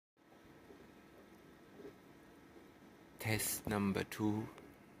Test number 2.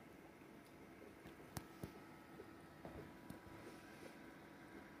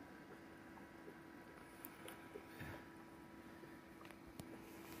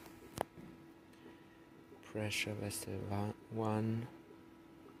 Pressure vessel 1.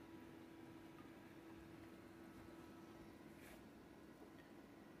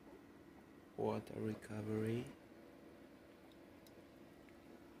 Water recovery.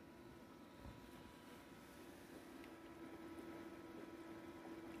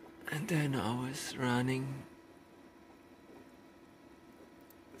 And then I was running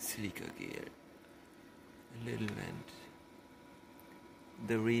silica gear, a little vent,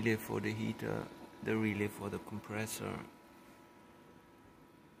 the relay for the heater, the relay for the compressor,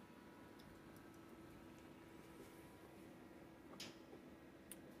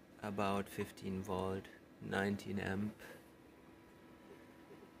 about 15 volt, 19 amp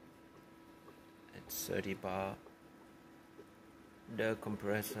at 30 bar. The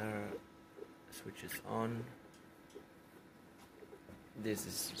compressor switches on. This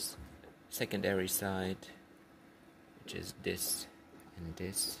is secondary side, which is this and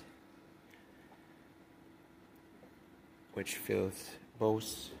this, which fills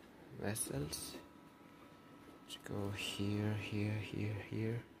both vessels, which go here, here, here,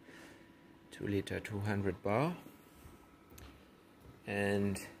 here. 2 liter 200 bar.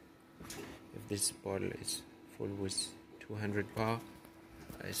 And if this bottle is full with 200 bar,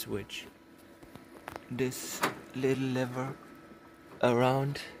 I switch this little lever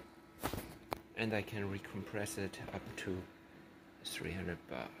around and I can recompress it up to 300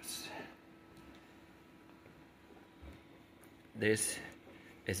 bars. This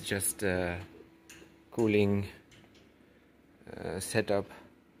is just a cooling setup.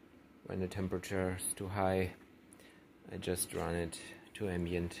 When the temperature is too high, I just run it to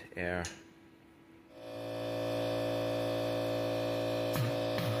ambient air